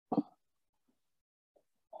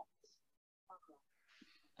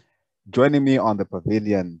Joining me on the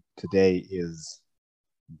pavilion today is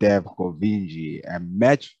Dev Govinji, a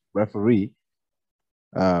match referee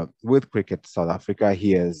with Cricket South Africa.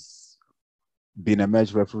 He has been a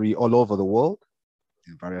match referee all over the world,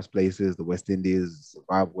 in various places, the West Indies,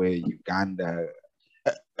 Zimbabwe, Uganda,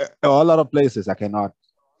 a lot of places. I cannot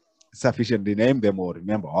sufficiently name them or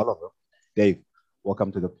remember all of them. Dave,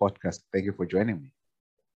 welcome to the podcast. Thank you for joining me.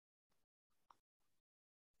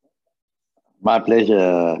 My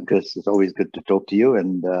pleasure, Chris. It's always good to talk to you,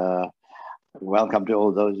 and welcome to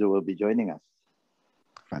all those who will be joining us.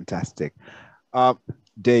 Fantastic.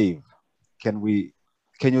 Dave, can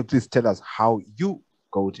you please tell us how you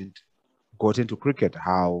got into cricket,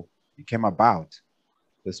 how you came about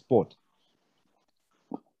the sport?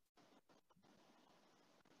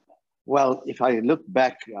 Well, if I look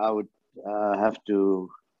back, I would have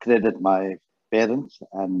to credit my parents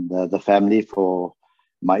and the family for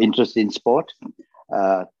my interest in sport.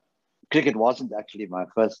 Uh, Cricket wasn't actually my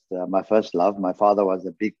first love. My father was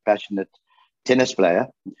a big, passionate tennis player,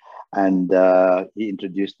 and he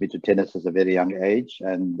introduced me to tennis at a very young age.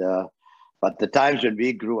 But the times when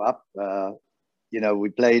we grew up, we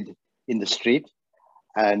played in the street,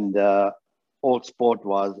 and all sport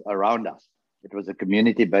was around us. It was a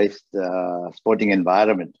community-based sporting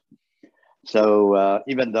environment. So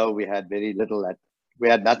even though we had we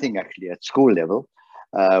had nothing actually at school level,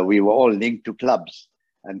 we were all linked to clubs,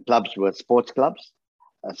 and clubs were sports clubs.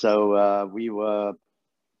 So we were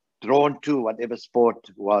drawn to whatever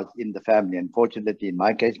sport was in the family. And fortunately, in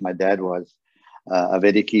my case, my dad was a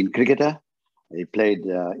very keen cricketer. He played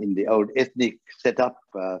in the old ethnic setup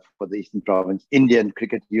for the Eastern Province Indian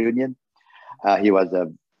Cricket Union. He was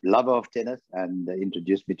a lover of tennis and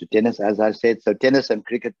introduced me to tennis, as I said. So tennis and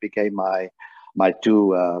cricket became my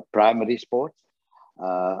two primary sports.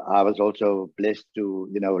 I was also blessed to,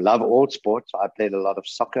 love all sports. I played a lot of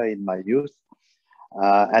soccer in my youth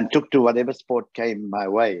and took to whatever sport came my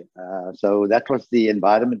way. So that was the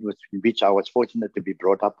environment in which I was fortunate to be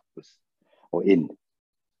brought up with or in.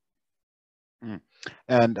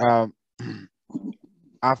 And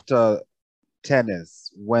after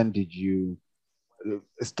tennis, when did you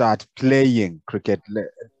start playing cricket,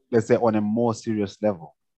 let's say on a more serious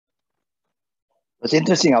level? It's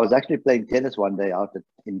interesting. I was actually playing tennis one day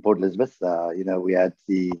in Port Elizabeth. We had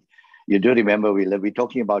you do remember we're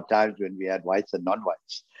talking about times when we had whites and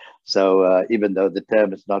non-whites. So even though the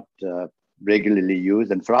term is not regularly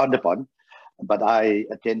used and frowned upon, but I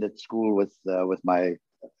attended school with my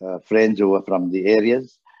friends who were from the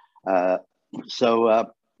areas.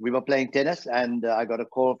 So we were playing tennis, and I got a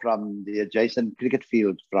call from the adjacent cricket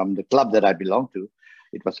field from the club that I belonged to.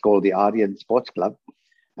 It was called the Aryan Sports Club.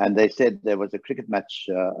 And they said there was a cricket match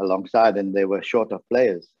alongside, and they were short of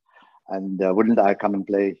players. And wouldn't I come and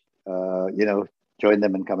play, join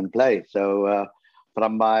them and come and play? So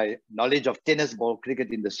from my knowledge of tennis ball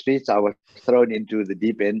cricket in the streets, I was thrown into the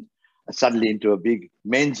deep end, suddenly into a big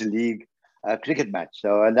men's league cricket match.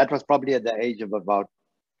 So, and that was probably at the age of about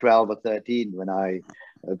 12 or 13 when I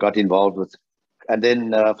got involved with. And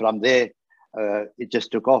then from there, it just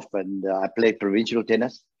took off, and I played provincial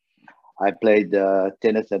tennis. I played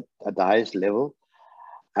tennis at the highest level.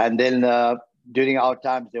 And then during our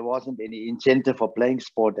times, there wasn't any incentive for playing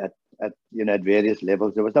sport at various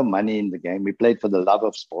levels. There was no money in the game. We played for the love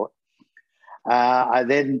of sport. I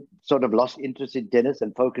then sort of lost interest in tennis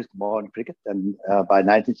and focused more on cricket. And by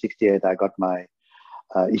 1968, I got my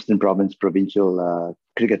Eastern Province provincial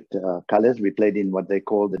cricket colors. We played in what they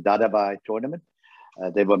call the Dadabai tournament.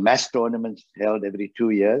 There were mass tournaments held every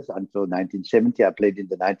 2 years until 1970. I played in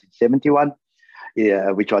the 1971,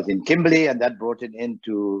 which was in Kimberley, and that brought an end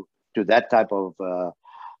to that type of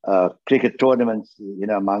cricket tournaments,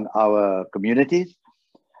 among our communities.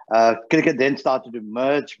 Cricket then started to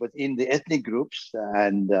merge within the ethnic groups,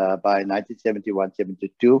 and by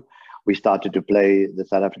 1971-72, we started to play the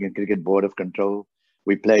South African Cricket Board of Control.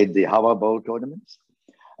 We played the Hawa Bowl tournaments.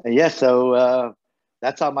 So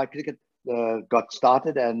that's how my cricket got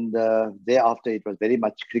started, and thereafter it was very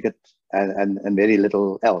much cricket and very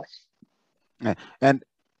little else. And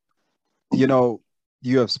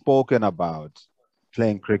you have spoken about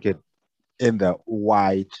playing cricket in the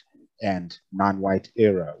white and non-white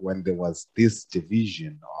era when there was this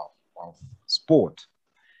division of sport,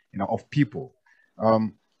 of people.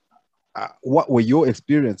 What were your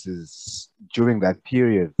experiences during that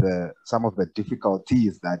period? Some of the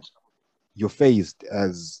difficulties that you faced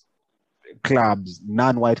as clubs,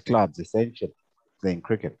 non-white clubs, essentially playing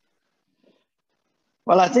cricket?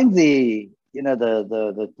 Well, I think the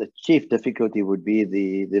chief difficulty would be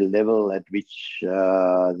the level at which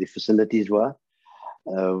the facilities were.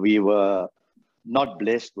 We were not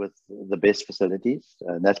blessed with the best facilities.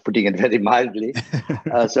 That's putting it very mildly.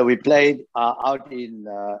 So we played out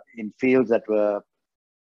in fields that were,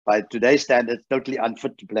 by today's standards, totally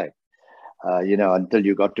unfit to play. Until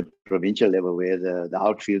you got to provincial level where the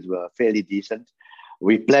outfields were fairly decent.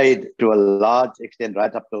 We played to a large extent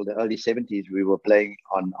right up till the early 70s. We were playing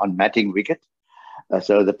on matting wicket.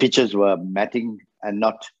 So the pitches were matting and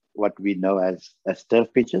not what we know as turf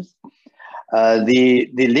pitches. The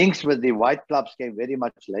links with the white clubs came very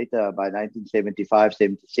much later. By 1975,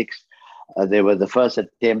 76, they were the first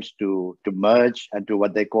attempts to merge and to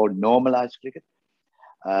what they called normalized cricket.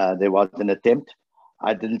 There was an attempt.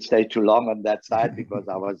 I didn't stay too long on that side because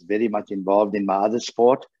I was very much involved in my other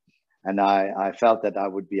sport. And I felt that I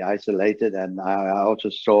would be isolated. And I also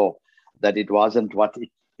saw that it wasn't what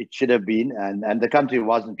it should have been. And the country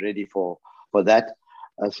wasn't ready for that.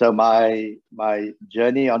 So my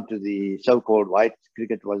journey onto the so-called white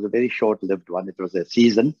cricket was a very short-lived one. It was a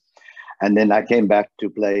season. And then I came back to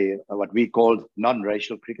play what we called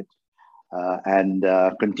non-racial cricket and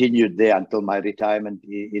continued there until my retirement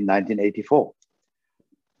in 1984.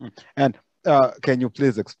 And can you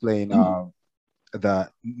please explain the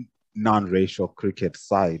non-racial cricket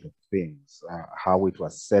side of things, how it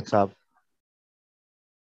was set up?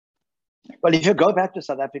 Well, if you go back to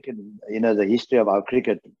South African, the history of our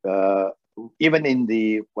cricket, even in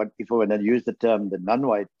if we want to use the term, the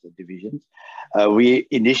non-white divisions, we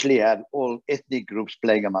initially had all ethnic groups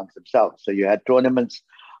playing amongst themselves. So you had tournaments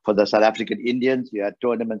for the South African Indians, you had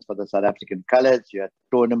tournaments for the South African Colours, you had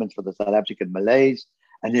tournaments for the South African Malays,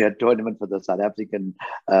 and you had tournaments for the South African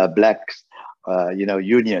blacks,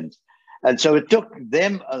 unions. And so it took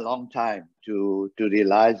them a long time to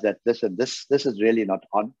realize that this is really not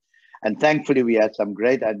on. And thankfully, we had some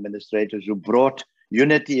great administrators who brought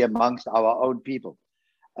unity amongst our own people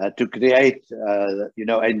to create, a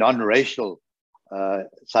non-racial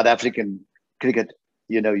South African cricket,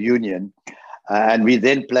 union. And we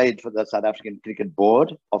then played for the South African Cricket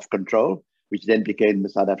Board of Control, which then became the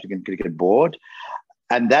South African Cricket Board.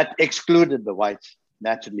 And that excluded the whites,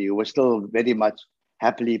 naturally, who were still very much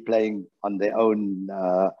happily playing on their own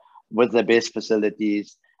with the best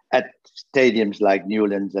facilities at stadiums like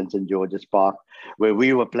Newlands and St. George's Park, where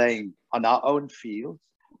we were playing on our own fields.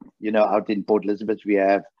 Out in Port Elizabeth, we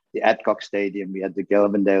have the Adcock Stadium, we had the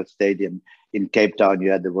Galvindale Stadium. In Cape Town,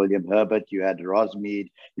 you had the William Herbert, you had Rosmead.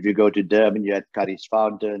 If you go to Durban, you had Curry's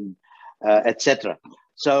Fountain, etc.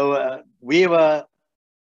 So we were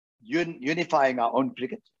unifying our own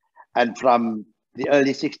cricket. And from the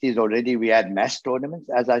early 60s already, we had mass tournaments,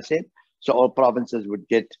 as I said. So all provinces would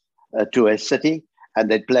get to a city and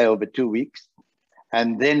they'd play over 2 weeks.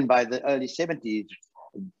 And then by the early 70s,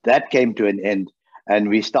 that came to an end. And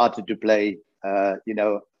we started to play,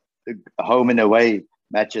 home and away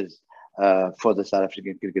matches for the South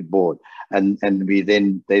African Cricket Board. And they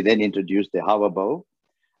then introduced the Hour Bowl.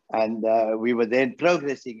 And we were then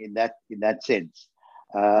progressing in that sense.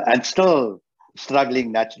 And still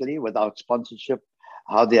struggling naturally without sponsorship,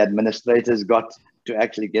 how the administrators got to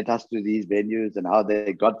actually get us to these venues and how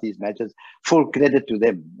they got these matches. Full credit to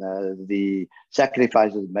them. The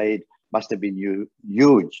sacrifices made must have been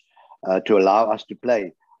huge to allow us to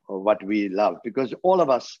play what we love. Because all of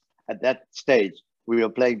us at that stage, we were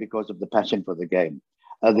playing because of the passion for the game.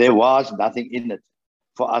 There was nothing in it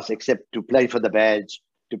for us except to play for the badge,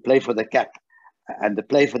 to play for the cap, and to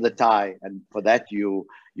play for the tie. And for that,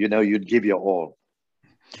 you'd give your all.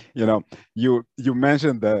 You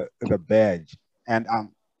mentioned the badge. And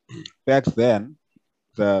back then,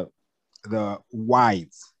 the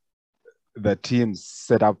whites, the teams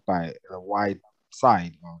set up by the white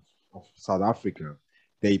side of South Africa,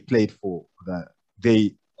 they played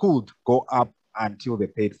they could go up until they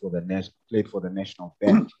played for the national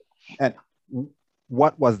badge. And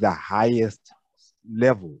what was the highest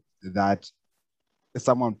level that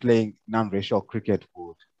someone playing non-racial cricket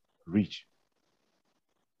would reach?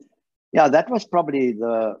 Yeah, that was probably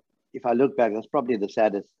if I look back, that's probably the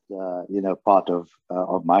saddest, part of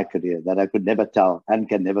my career, that I could never tell and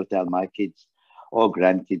can never tell my kids or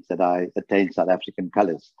grandkids that I attained South African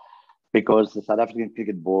colours, because the South African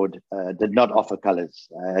Cricket Board did not offer colours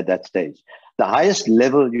at that stage. The highest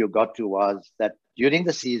level you got to was that during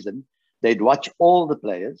the season, they'd watch all the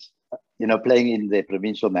players, playing in their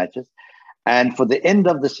provincial matches. And for the end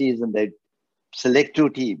of the season, they'd select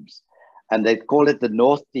 2 teams and they'd call it the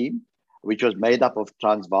North team, which was made up of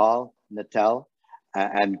Transvaal, Natal,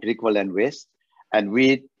 and Griquas and West. And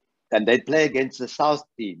they'd play against the South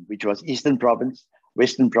team, which was Eastern Province,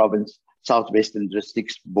 Western Province, Southwestern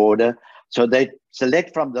Districts border. So they'd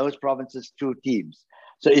select from those provinces 2 teams.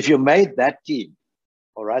 So if you made that team,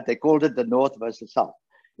 all right? They called it the North versus South.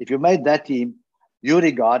 If you made that team, you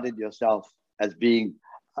regarded yourself as being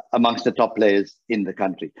amongst the top players in the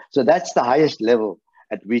country. So that's the highest level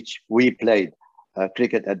at which we played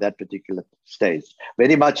cricket at that particular stage.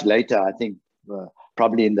 Very much later, I think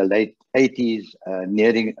probably in the late 80s,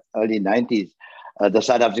 nearing early 90s, the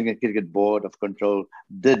South African Cricket Board of Control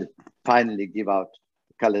did finally give out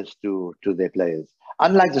colours to their players.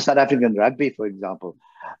 Unlike the South African Rugby, for example,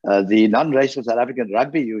 the non-racial South African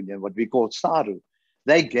Rugby Union, what we call SARU,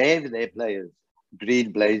 they gave their players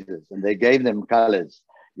green blazers and they gave them colours,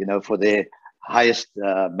 you know, for their highest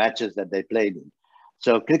matches that they played in.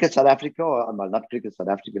 So Cricket South Africa, or well, not Cricket South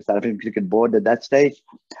Africa, South African Cricket Board at that stage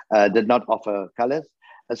did not offer colours.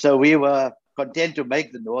 So we were content to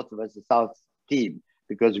make the North versus South team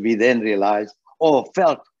because we then realized or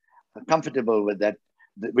felt comfortable with that.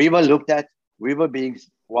 We were looked at, we were being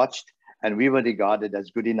watched, and we were regarded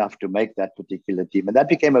as good enough to make that particular team. And that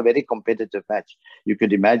became a very competitive match. You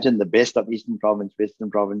could imagine the best of Eastern Province, Western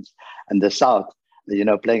Province, and the South, you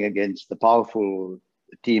know, playing against the powerful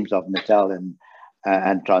teams of Natal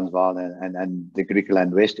and Transvaal and the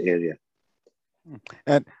Griqualand West area.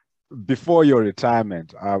 And before your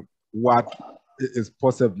retirement, what is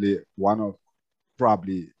possibly one of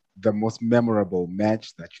probably the most memorable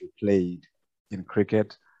match that you played in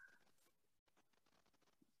cricket?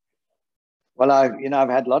 Well, I've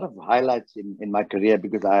had a lot of highlights in my career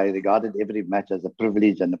because I regarded every match as a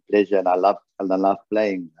privilege and a pleasure, and I love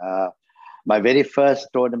playing. My very first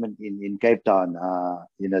tournament in Cape Town,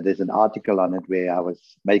 you know, there's an article on it where I was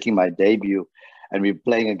making my debut, and we were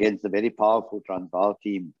playing against a very powerful Transvaal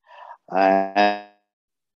team, and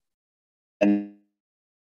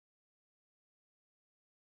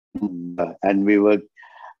we were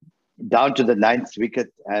down to the 9th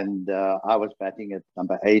wicket, and I was batting at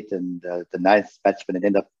number 8, and the 9th batsman, and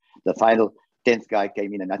end up the final 10th guy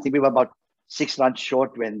came in, and I think we were about 6 runs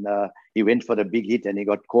short when he went for a big hit, and he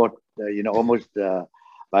got caught, you know, almost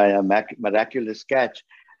by a miraculous catch.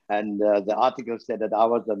 And the article said that I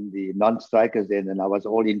was on the non-strikers then, and I was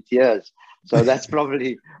all in tears. So that's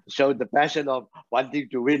probably showed the passion of wanting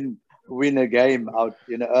to win a game out,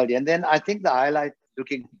 you know, early. And then I think the highlight,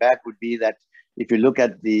 looking back, would be that if you look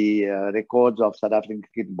at the records of South African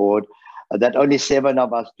Cricket Board, that only 7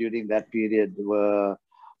 of us during that period were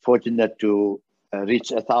fortunate to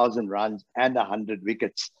reach 1,000 runs and 100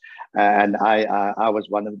 wickets. And I was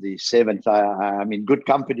one of the 7. So I'm in good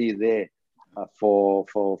company there for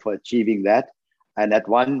achieving that. And at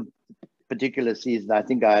one particular season, I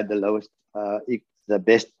think I had the lowest, the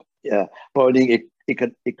best bowling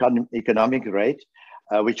economic rate,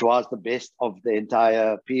 which was the best of the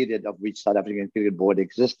entire period of which South African Cricket Board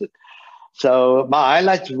existed. So my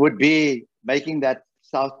highlights would be making that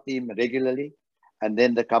South team regularly, and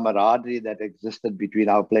then the camaraderie that existed between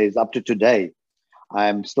our players up to today. I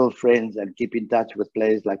am still friends and keep in touch with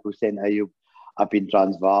players like Hussein Ayub up in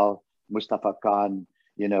Transvaal, Mustafa Khan,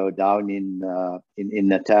 you know, down in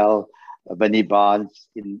Natal, Benny Barnes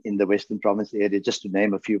in the Western Province area, just to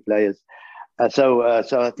name a few players. So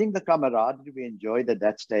I think the camaraderie we enjoyed at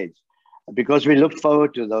that stage, because we looked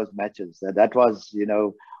forward to those matches. That was, you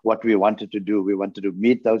know, what we wanted to do. We wanted to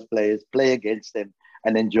meet those players, play against them,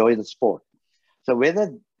 and enjoy the sport. So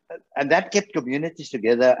and that kept communities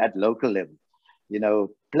together at local level. You know,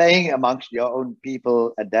 playing amongst your own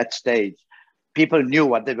people at that stage, people knew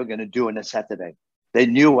what they were going to do on a Saturday. They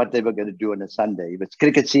knew what they were going to do on a Sunday. If it's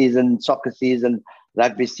cricket season, soccer season,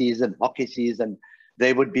 rugby season, hockey season,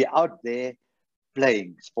 they would be out there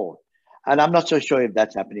playing sport. And I'm not so sure if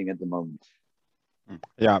that's happening at the moment.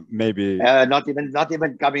 Yeah, maybe. Not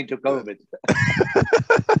even coming to COVID.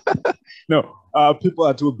 No, people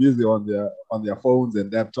are too busy on their phones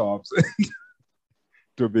and laptops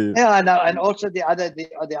to be. Yeah, and also the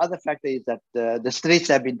other factor is that the streets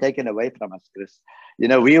have been taken away from us, Chris. You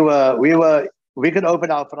know, we could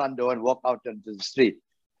open our front door and walk out into the street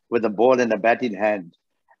with a ball and a bat in hand,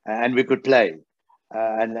 and we could play.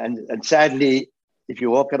 And sadly, if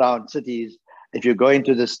you walk around cities, if you go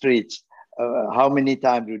into the streets, how many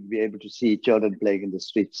times would we be able to see children playing in the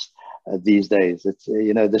streets these days? It's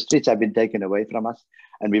you know, the streets have been taken away from us,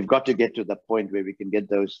 and we've got to get to the point where we can get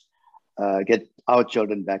our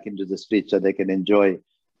children back into the streets so they can enjoy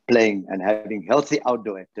playing and having healthy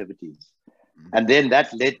outdoor activities. And then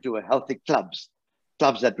that led to healthy clubs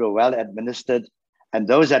that were well administered, and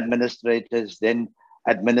those administrators then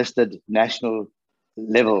administered national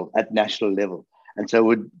level. And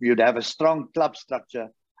so you'd have a strong club structure,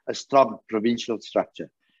 a strong provincial structure,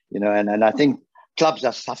 you know, and I think clubs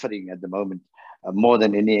are suffering at the moment more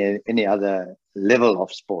than any other level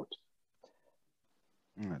of sport.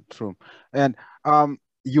 True. And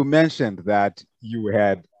you mentioned that you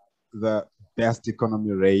had the best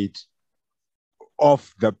economy rate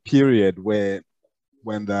of the period when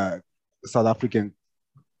the South African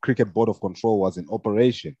Cricket Board of Control was in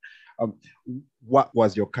operation. Um, what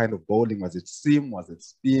was your kind of bowling? Was it seam? Was it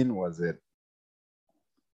spin? Was it?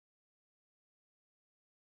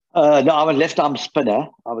 No, I'm a left arm spinner.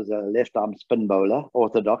 I was a left arm spin bowler,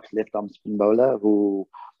 orthodox left arm spin bowler who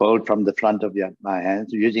bowled from the front of my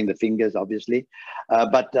hands, using the fingers, obviously.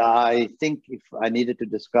 But I think if I needed to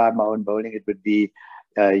describe my own bowling, it would be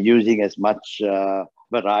using as much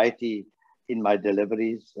variety in my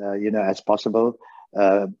deliveries, as possible.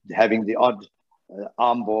 Having the odd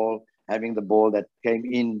arm ball, having the ball that came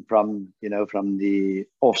in from the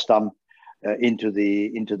off stump into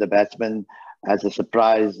the batsman as a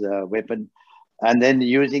surprise weapon, and then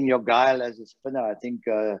using your guile as a spinner. I think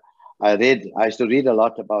I used to read a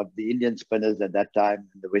lot about the Indian spinners at that time,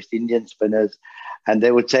 the West Indian spinners, and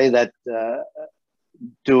they would say that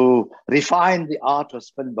to refine the art of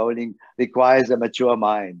spin bowling requires a mature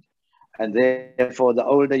mind, and therefore the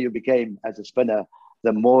older you became as a spinner,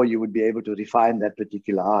 the more you would be able to refine that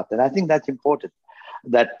particular art. And I think that's important,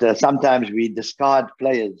 that sometimes we discard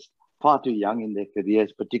players far too young in their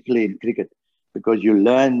careers, particularly in cricket, because you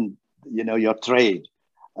learn, your trade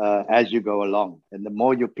as you go along. And the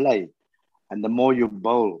more you play and the more you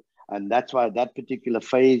bowl. And that's why that particular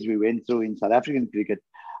phase we went through in South African cricket,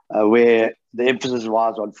 where the emphasis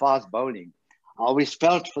was on fast bowling, I always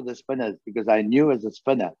felt for the spinners, because I knew as a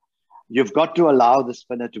spinner, you've got to allow the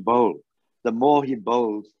spinner to bowl. The more he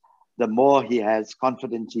bowls, the more he has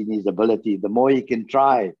confidence in his ability, the more he can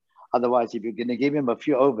try. Otherwise, if you're going to give him a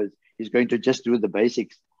few overs, he's going to just do the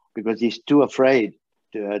basics because he's too afraid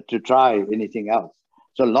to try anything else.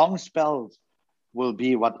 So long spells will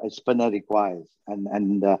be what a spinner requires.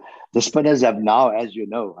 And the spinners have now, as you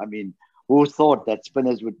know, I mean, who thought that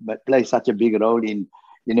spinners would play such a big role in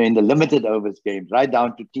the limited overs games, right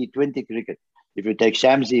down to T20 cricket. If you take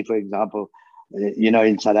Shamsi, for example,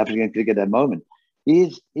 in South African cricket at the moment,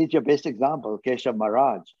 he's your best example. Keshav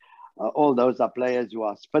Maharaj, all those are players who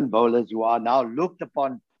are spin bowlers who are now looked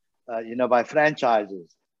upon, by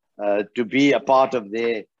franchises to be a part of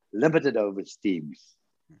their limited overs teams.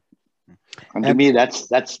 And to me,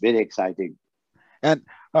 that's very exciting. And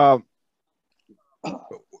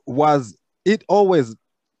was it always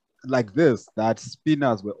like this, that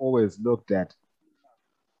spinners were always looked at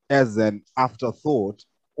as an afterthought,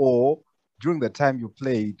 or during the time you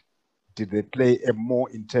played, did they play a more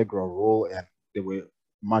integral role and they were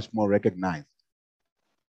much more recognized?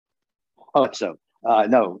 Oh, so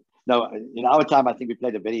no. In our time, I think we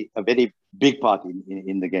played a very big part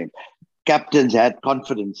in the game. Captains had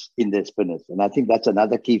confidence in their spinners, and I think that's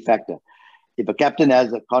another key factor. If a captain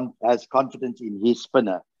has confidence in his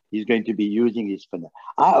spinner, he's going to be using his spinner.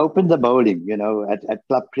 I opened the bowling, at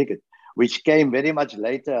club cricket, which came very much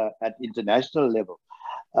later at international level,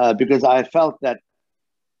 because I felt that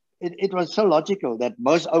it was so logical that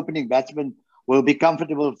most opening batsmen will be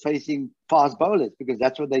comfortable facing fast bowlers, because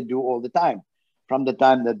that's what they do all the time, from the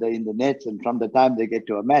time that they're in the nets and from the time they get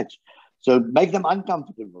to a match. So make them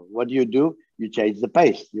uncomfortable. What do? You change the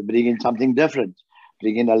pace. You bring in something different.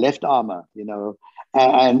 Bring in a left armour,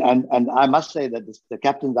 And I must say that the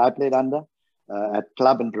captains I played under at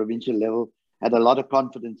club and provincial level had a lot of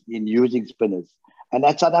confidence in using spinners. And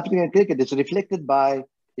at South African cricket, it's reflected by,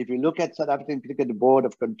 if you look at South African Cricket Board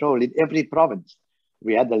of Control, in every province,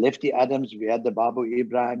 we had the Lefty Adams, we had the Babu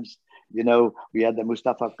Ibrahims, we had the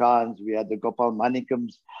Mustafa Khans, we had the Gopal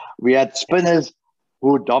Manikams, we had spinners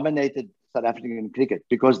who dominated South African cricket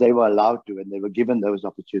because they were allowed to and they were given those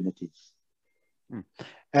opportunities.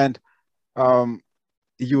 And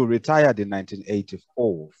you retired in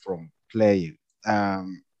 1984 from playing.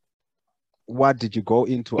 What did you go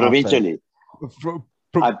into provincially?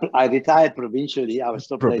 After? I retired provincially. I was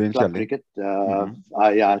still playing club cricket.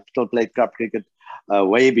 I still played club cricket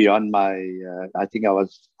way beyond my, I think I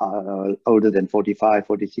was older than 45,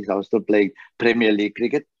 46. I was still playing Premier League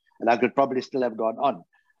cricket, and I could probably still have gone on,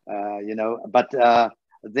 But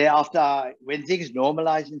thereafter, when things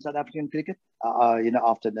normalized in South African cricket,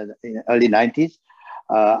 after the early 90s,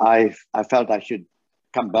 I felt I should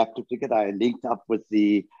come back to cricket. I linked up with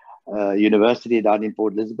the university down in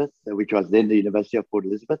Port Elizabeth, which was then the University of Port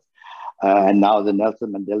Elizabeth, and now the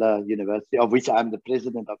Nelson Mandela University, of which I'm the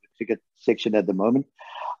president of the cricket section at the moment.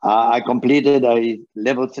 I completed a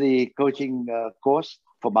level 3 coaching course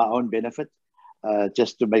for my own benefit,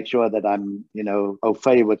 just to make sure that I'm, au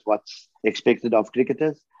fait with what's expected of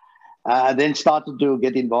cricketers. Then started to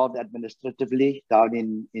get involved administratively down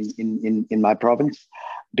in my province,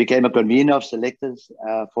 became a convener of selectors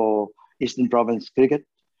for Eastern Province Cricket,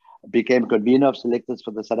 became convener of selectors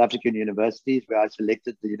for the South African universities, where I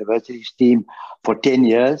selected the universities team for 10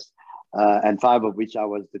 years, and 5 of which I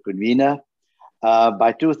was the convener.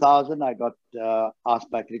 By 2000, I got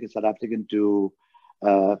asked by Cricket South Africa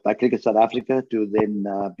to then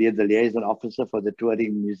be the liaison officer for the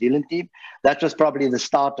touring New Zealand team. That was probably the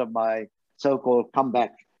start of my so-called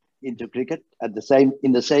comeback into cricket. In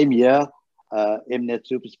the same year, Mnet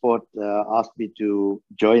Supersport asked me to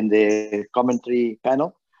join their commentary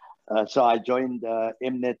panel. So I joined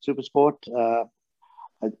Mnet Supersport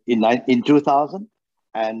in 2000,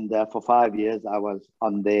 and for 5 years I was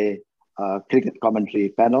on their cricket commentary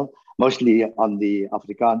panel, mostly on the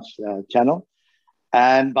Afrikaans channel.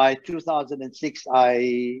 And by 2006,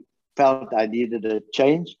 I felt I needed a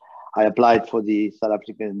change. I applied for the South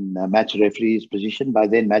African match referee's position. By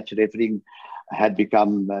then, match refereeing had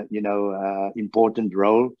become, important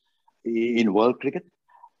role in world cricket.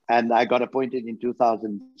 And I got appointed in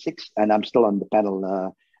 2006, and I'm still on the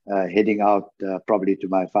panel, heading out probably to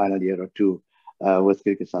my final year or two with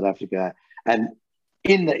Cricket South Africa. And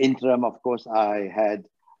in the interim, of course, I had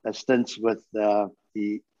stints with the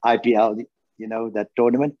IPL, that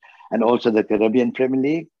tournament, and also the Caribbean Premier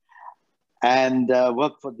League, and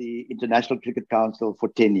worked for the International Cricket Council for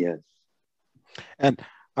 10 years. And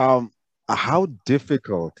how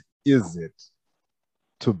difficult is it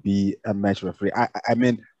to be a match referee? I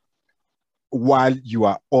mean, while you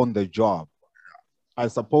are on the job, I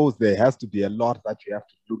suppose there has to be a lot that you have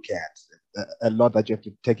to look at, a lot that you have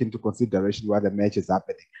to take into consideration while the match is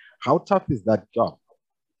happening. How tough is that job?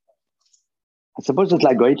 I suppose it's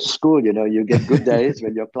like going to school. You get good days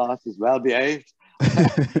when your class is well behaved,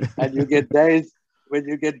 and you get days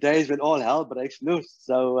when all hell breaks loose.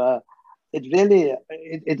 So it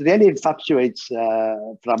really fluctuates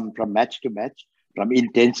from match to match, from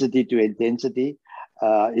intensity to intensity.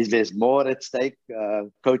 If there's more at stake,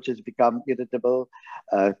 coaches become irritable,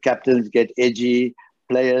 captains get edgy,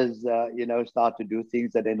 players start to do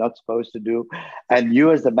things that they're not supposed to do, and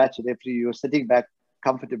you as the match referee, you're sitting back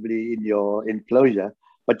comfortably in your enclosure,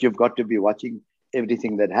 but you've got to be watching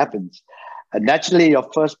everything that happens. And naturally, your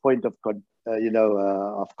first point of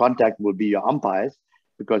contact will be your umpires,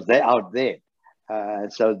 because they're out there.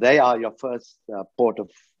 So they are your first port of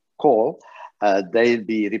call. They'll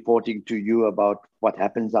be reporting to you about what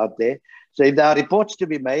happens out there. So if there are reports to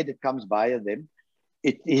be made, it comes via them.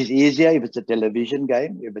 It is easier if it's a television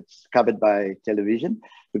game, if it's covered by television,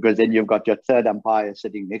 because then you've got your third umpire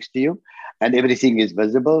sitting next to you and everything is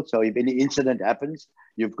visible. So if any incident happens,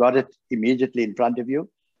 you've got it immediately in front of you.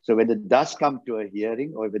 So when it does come to a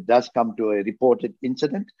hearing, or if it does come to a reported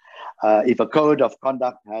incident, if a code of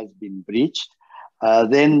conduct has been breached,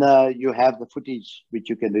 then you have the footage which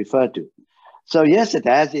you can refer to. So yes, it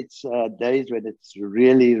has its days when it's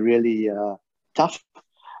really, really tough.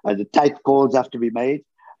 The tight calls have to be made.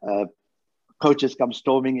 Coaches come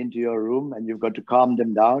storming into your room and you've got to calm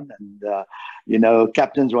them down. And,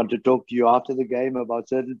 captains want to talk to you after the game about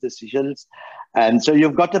certain decisions. And so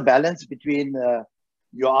you've got to balance between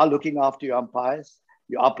you are looking after your umpires,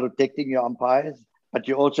 you are protecting your umpires, but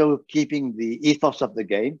you're also keeping the ethos of the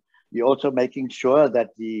game. You're also making sure that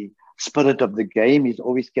the spirit of the game is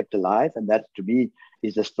always kept alive. And that, to me,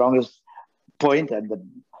 is the strongest point and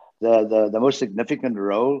the most significant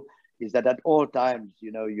role, is that at all times,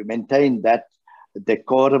 you maintain that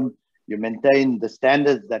decorum, you maintain the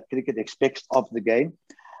standards that cricket expects of the game.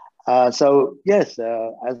 So yes,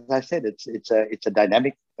 as I said, it's a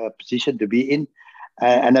dynamic position to be in,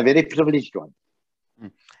 and a very privileged one.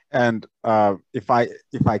 And if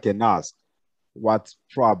I can ask, what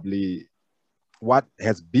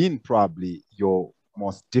has been probably your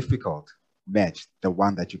most difficult match, the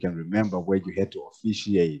one that you can remember where you had to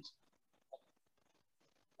officiate?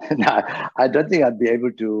 No, I don't think I'd be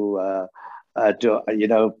able to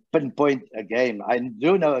pinpoint a game. I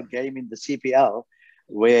do know a game in the CPL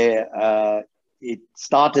where it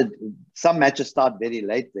started. Some matches start very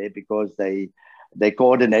late there because they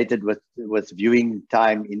coordinated with viewing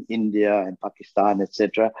time in India and Pakistan,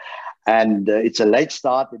 etc. And it's a late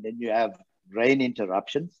start, and then you have rain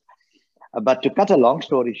interruptions. But to cut a long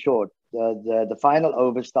story short, the final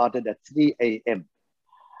over started at 3 a.m.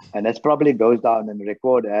 And that's probably goes down in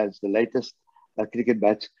record as the latest cricket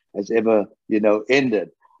match has ever, ended.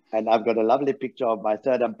 And I've got a lovely picture of my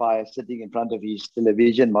third umpire sitting in front of his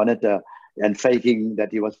television monitor and faking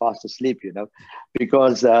that he was fast asleep,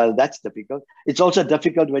 because that's difficult. It's also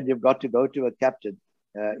difficult when you've got to go to a captain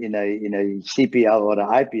in a CPL or an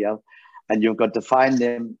IPL, and you've got to fine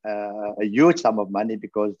them a huge sum of money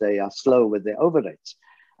because they are slow with their over rates.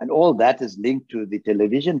 And all that is linked to the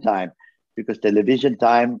television time, because television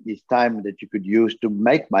time is time that you could use to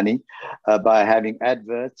make money by having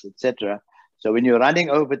adverts, etc. So when you're running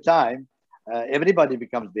over time, everybody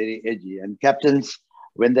becomes very edgy. And captains,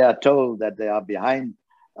 when they are told that they are behind,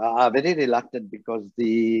 are very reluctant because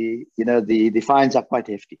the fines are quite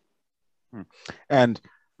hefty. And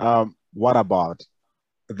what about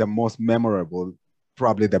the most memorable,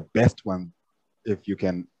 probably the best one, if you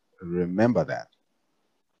can remember that?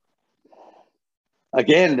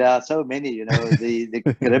 Again, there are so many.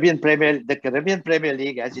 The Caribbean Premier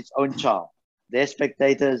League has its own charm. Their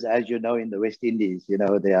spectators, as you know, in the West Indies,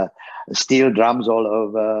 there are steel drums all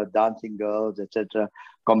over, dancing girls, etc.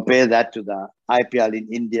 Compare that to the IPL in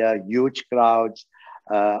India, huge crowds,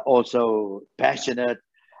 also passionate,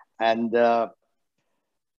 and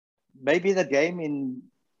maybe the game in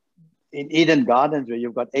Eden Gardens, where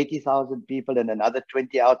you've got 80,000 people and another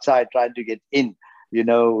 20 outside trying to get in,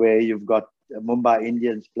 where you've got Mumbai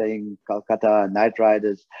Indians playing Kolkata Knight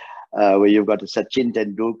Riders, where you've got a Sachin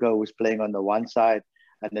Tendulkar who's playing on the one side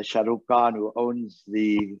and a Shah Rukh Khan who owns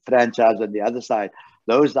the franchise on the other side.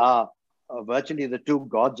 Those are virtually the two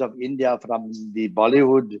gods of India from the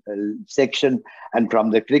Bollywood section and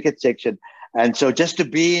from the cricket section. And so just to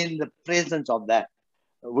be in the presence of that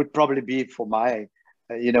would probably be for my,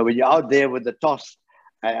 when you're out there with the toss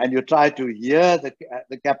and you try to hear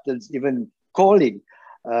the captains even calling,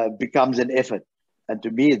 becomes an effort. And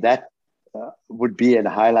to me, that would be a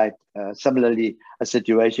highlight. Similarly, a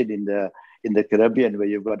situation in the Caribbean where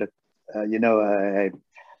you've got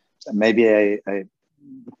maybe a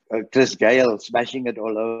Chris Gayle smashing it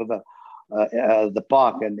all over the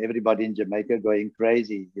park and everybody in Jamaica going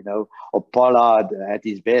crazy, or Pollard at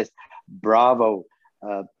his best, Bravo.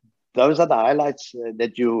 Those are the highlights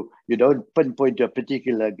that you don't pinpoint to a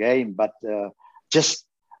particular game, but just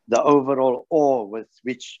the overall awe with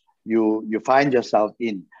which you find yourself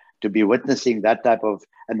in, to be witnessing that type of,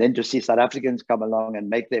 and then to see South Africans come along and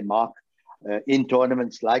make their mark in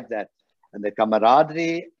tournaments like that. And the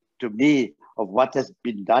camaraderie, to me, of what has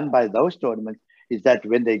been done by those tournaments is that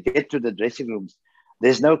when they get to the dressing rooms,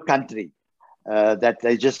 there's no country, that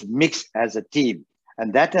they just mix as a team.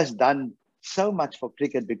 And that has done so much for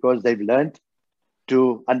cricket because they've learned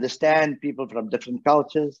to understand people from different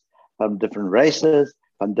cultures, from different races,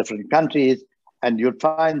 from different countries. And you'll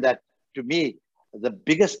find that, to me, the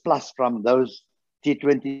biggest plus from those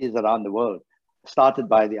T20s around the world, started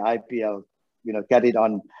by the IPL, carried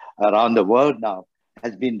on around the world now,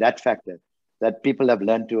 has been that factor, that people have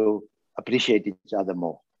learned to appreciate each other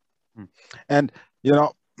more. And,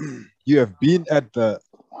 you have been at the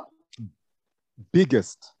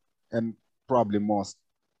biggest and probably most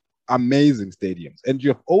amazing stadiums. And you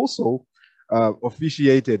have also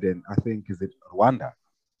officiated in, I think, is it Rwanda?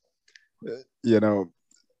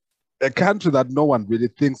 A country that no one really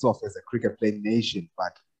thinks of as a cricket playing nation,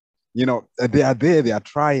 but, they are there, they are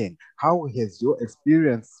trying. How has your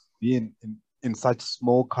experience been in such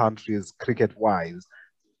small countries, cricket-wise,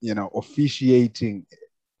 officiating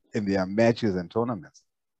in their matches and tournaments?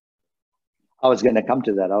 I was going to come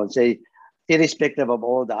to that. I would say, irrespective of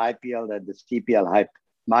all the IPL and the CPL hype,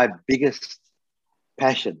 my biggest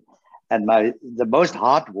passion and the most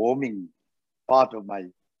heartwarming part of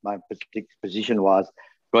my position was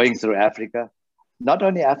going through Africa. Not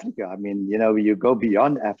only Africa, I mean, you go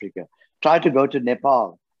beyond Africa. Try to go to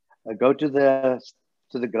Nepal, go to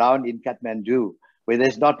the ground in Kathmandu, where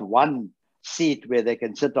there's not one seat where they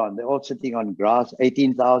can sit on. They're all sitting on grass,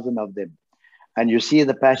 18,000 of them. And you see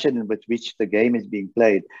the passion with which the game is being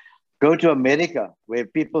played. Go to America, where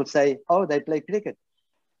people say, oh, they play cricket.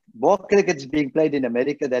 More cricket is being played in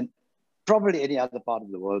America than probably any other part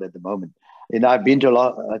of the world at the moment. I've been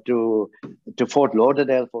to Fort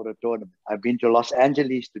Lauderdale for a tournament. I've been to Los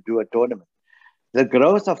Angeles to do a tournament. The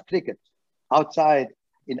growth of cricket outside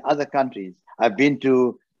in other countries. I've been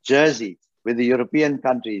to Jersey with the European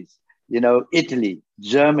countries, Italy,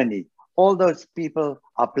 Germany. All those people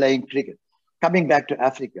are playing cricket. Coming back to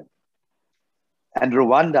Africa and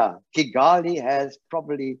Rwanda, Kigali has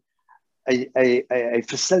probably a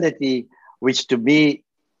facility which to me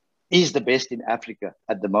is the best in Africa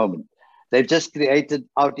at the moment. They've just created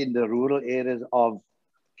out in the rural areas of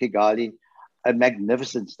Kigali a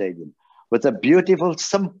magnificent stadium with a beautiful,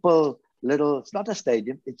 simple little, it's not a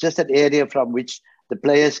stadium, it's just an area from which the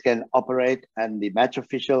players can operate and the match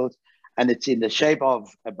officials, and it's in the shape of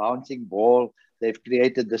a bouncing ball. They've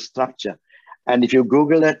created the structure. And if you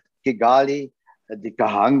Google it, Kigali, the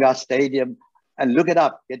Kahanga Stadium, and look it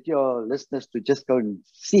up, get your listeners to just go and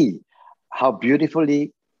see how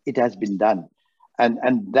beautifully it has been done.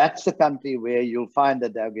 And that's the country where you'll find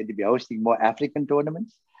that they're going to be hosting more African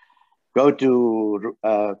tournaments. go to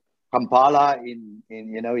Kampala in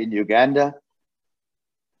Uganda.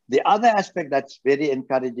 The other aspect that's very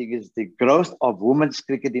encouraging is the growth of women's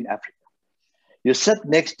cricket in Africa. You sit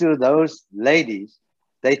next to those ladies,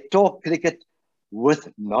 they talk cricket with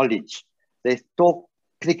knowledge. They talk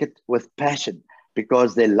cricket with passion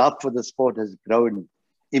because their love for the sport has grown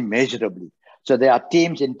immeasurably. So there are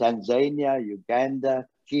teams in Tanzania, Uganda,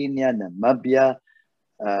 Kenya, Namibia.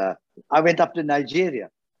 I went up to Nigeria.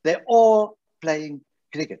 They're all playing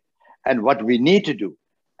cricket. And what we need to do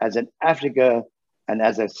as an Africa and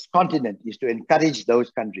as a continent is to encourage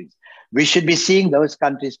those countries. We should be seeing those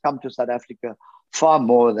countries come to South Africa far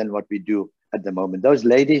more than what we do at the moment. Those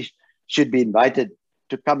ladies should be invited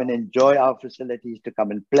to come and enjoy our facilities, to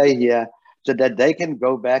come and play here so that they can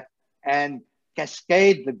go back and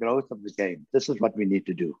cascade the growth of the game. This is what we need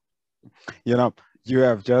to do. You know, you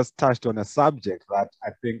have just touched on a subject that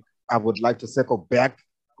I think I would like to circle back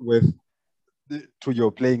with to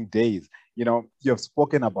your playing days. You know, you have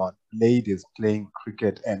spoken about ladies playing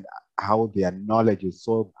cricket and how their knowledge is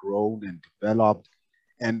so grown and developed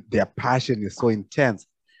and their passion is so intense.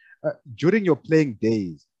 During your playing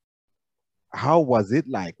days, how was it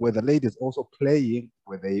like? Were the ladies also playing?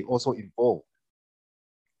 Were they also involved?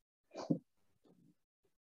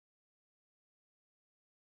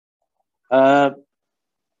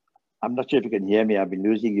 I'm not sure if you can hear me. I've been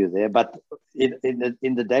losing you there. But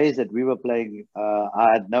in the days that we were playing,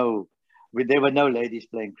 there were no ladies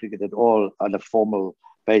playing cricket at all on a formal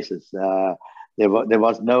basis. There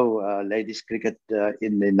was no ladies cricket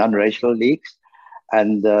in the non-racial leagues,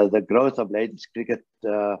 and the growth of ladies cricket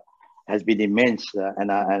has been immense,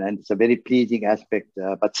 and it's a very pleasing aspect.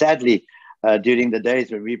 But sadly, during the days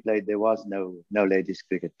when we played, there was no ladies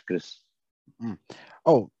cricket, Chris. Mm.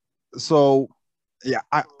 Oh, so yeah,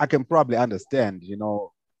 I can probably understand, you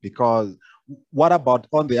know, because what about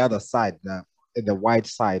on the other side, the white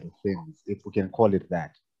side of things, if we can call it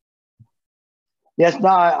that? Yes,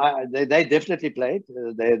 no, they definitely played.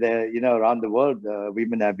 They around the world,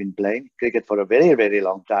 women have been playing cricket for a very, very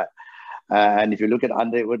long time. And if you look at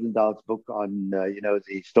Andre Oudendaal's book on,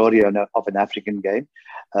 the story of an African game,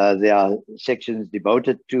 there are sections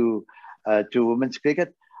devoted to women's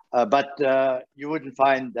cricket. But you wouldn't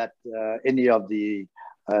find that any of the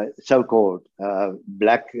so-called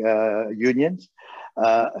black unions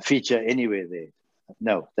feature anywhere there.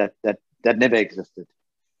 No, that never existed.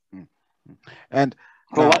 And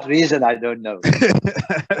for what reason, I don't know.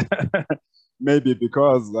 Maybe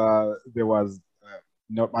because there was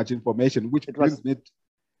not much information, which brings me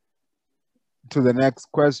to the next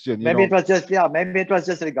question. Maybe it was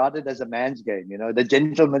just regarded as a man's game, the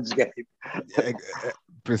gentleman's game.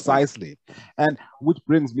 Precisely. And which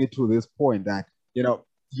brings me to this point that,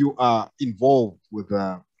 you are involved with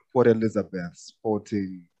Port Elizabeth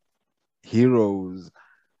Sporting Heroes.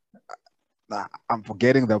 I'm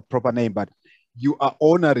forgetting the proper name, but you are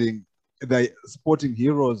honoring the sporting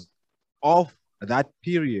heroes of that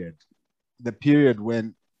period, the period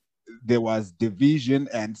when there was division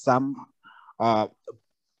and some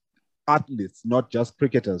athletes, not just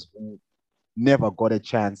cricketers, who never got a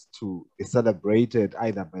chance to be celebrated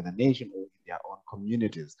either by the nation or in their own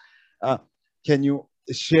communities. Can you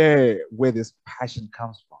share where this passion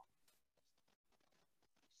comes from?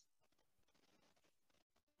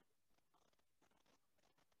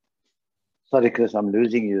 Sorry, Chris, I'm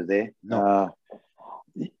losing you there. No.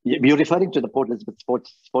 You're referring to the Port Elizabeth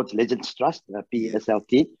Sports Legends Trust,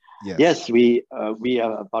 PSLT. Yes. Yes, we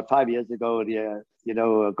about 5 years ago,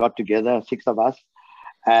 got together, 6 of us,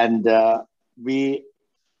 and we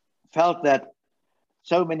felt that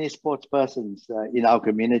so many sports persons in our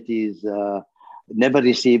communities never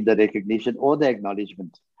received the recognition or the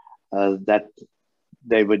acknowledgement that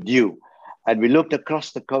they were due. And we looked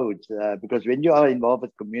across the codes because when you are involved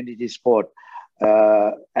with community sport,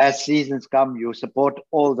 as seasons come, you support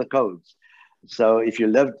all the codes. So if you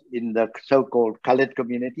lived in the so-called colored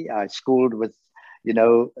community, I schooled with,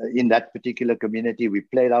 in that particular community, we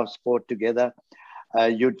played our sport together.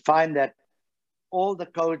 You'd find that all the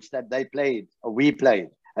codes that they played, or we played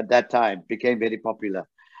at that time, became very popular.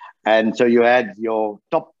 And so you had your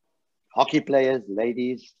top hockey players,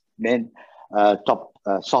 ladies, men, top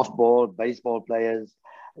softball, baseball players,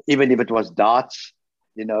 even if it was darts,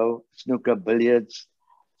 snooker, billiards,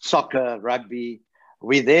 soccer, rugby.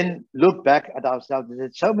 We then looked back at ourselves and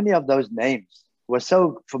said, so many of those names were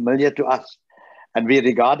so familiar to us. And we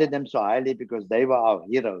regarded them so highly because they were our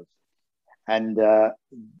heroes. And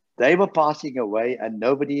they were passing away and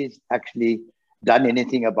nobody's actually done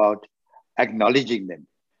anything about acknowledging them.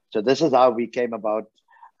 So this is how we came about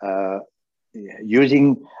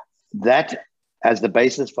using that as the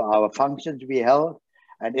basis for our functions we held.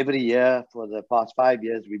 And every year for the past 5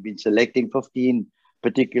 years, we've been selecting 15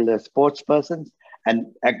 particular sports persons and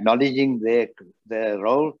acknowledging their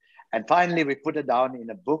role. And finally, we put it down in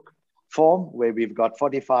a book form where we've got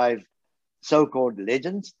 45 so-called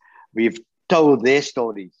legends. We've told their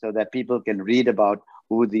stories so that people can read about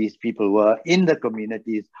who these people were in the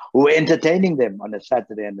communities, who were entertaining them on a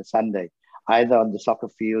Saturday and a Sunday, either on the soccer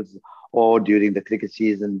fields or during the cricket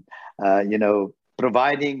season,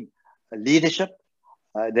 providing leadership.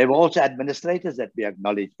 There were also administrators that we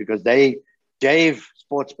acknowledge because they gave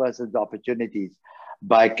sports persons opportunities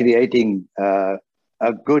by creating a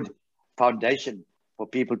good foundation for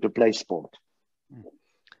people to play sport.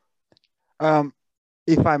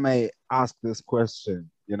 If I may ask this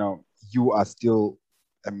question, you are still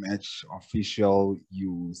a match official,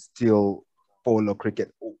 you still follow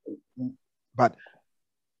cricket, but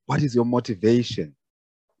what is your motivation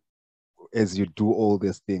as you do all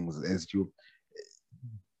these things, as you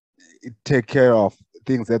take care of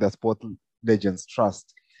things that the Sport Legends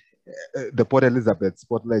Trust, the Port Elizabeth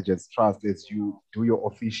Sport Legends Trust, as you do your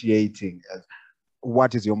officiating?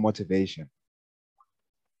 What is your motivation?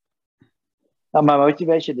 Now, my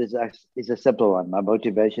motivation is a simple one. My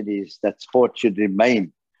motivation is that sport should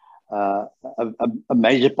remain a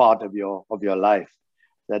major part of your life.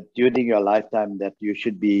 That during your lifetime, that you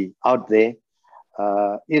should be out there,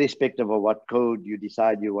 irrespective of what code you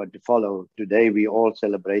decide you want to follow. Today, we're all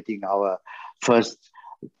celebrating our first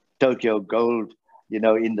Tokyo gold,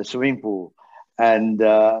 in the swimming pool. And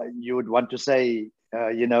you would want to say,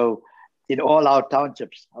 in all our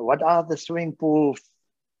townships, what are the swimming pool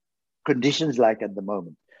conditions like at the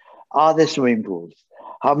moment? Are there swimming pools?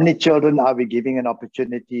 How many children are we giving an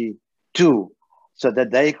opportunity to, so that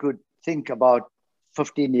they could think about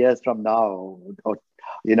 15 years from now or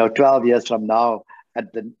 12 years from now at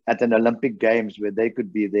an Olympic Games where they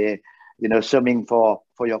could be there, swimming for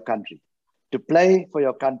your country. To play for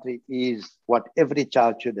your country is what every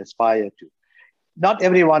child should aspire to. Not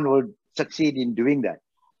everyone will succeed in doing that,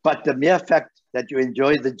 but the mere fact that you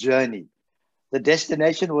enjoy the journey, the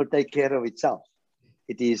destination will take care of itself.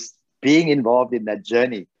 It is being involved in that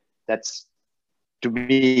journey that's, to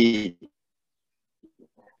me,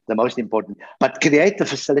 the most important. But create the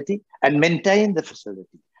facility and maintain the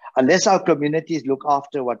facility. Unless our communities look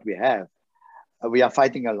after what we have, we are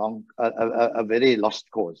fighting along a very lost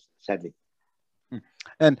cause, sadly.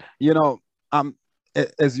 And,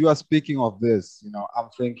 as you are speaking of this, I'm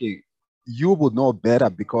thinking you would know better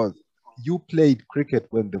because you played cricket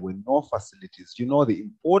when there were no facilities. You know the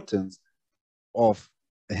importance of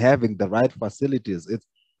having the right facilities. It's,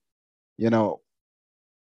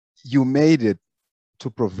 you made it to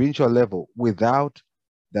provincial level without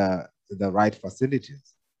the right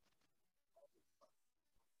facilities.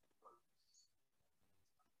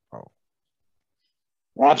 Oh.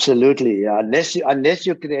 Absolutely. Unless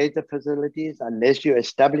you create the facilities, unless you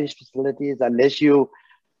establish facilities, unless you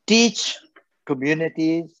teach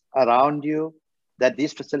communities around you that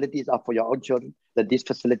these facilities are for your own children, that these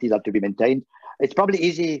facilities are to be maintained. It's probably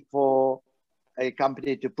easy for a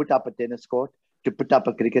company to put up a tennis court, to put up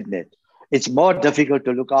a cricket net. It's more difficult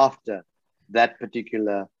to look after that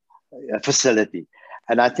particular facility.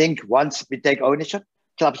 And I think once we take ownership,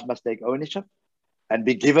 clubs must take ownership and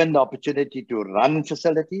be given the opportunity to run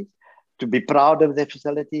facilities, to be proud of their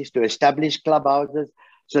facilities, to establish clubhouses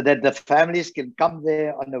so that the families can come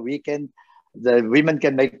there on the weekend. The women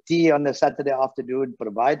can make tea on a Saturday afternoon,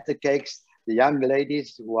 provide the cakes. The young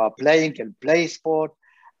ladies who are playing can play sport.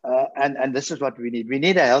 And this is what we need. We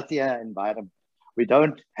need a healthier environment. We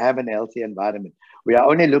don't have a healthy environment. We are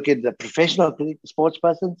only looking at the professional sports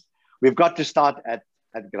persons. We've got to start at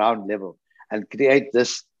ground level and create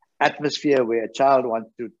this atmosphere where a child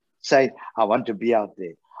wants to say, I want to be out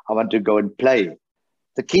there. I want to go and play.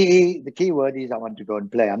 The key word is I want to go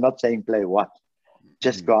and play. I'm not saying play what.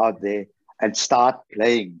 Just go out there and start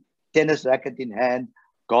playing. Tennis racket in hand,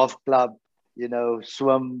 golf club,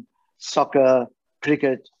 swim, soccer,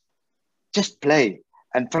 cricket. Just play.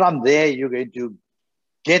 And from there, you're going to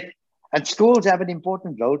and schools have an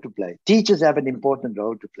important role to play. Teachers have an important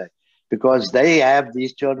role to play because they have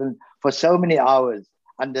these children for so many hours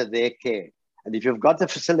under their care. And if you've got the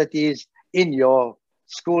facilities in your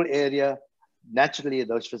school area, naturally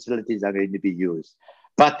those facilities are going to be used.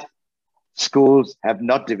 But schools have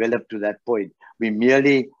not developed to that point. We're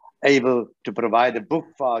merely able to provide a book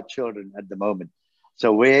for our children at the moment.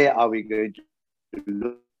 So where are we going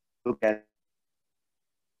to look at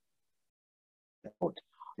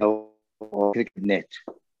or cricket net?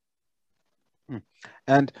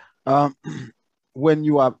 And when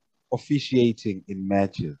you are officiating in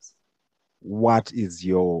matches, what is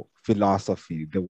your philosophy, the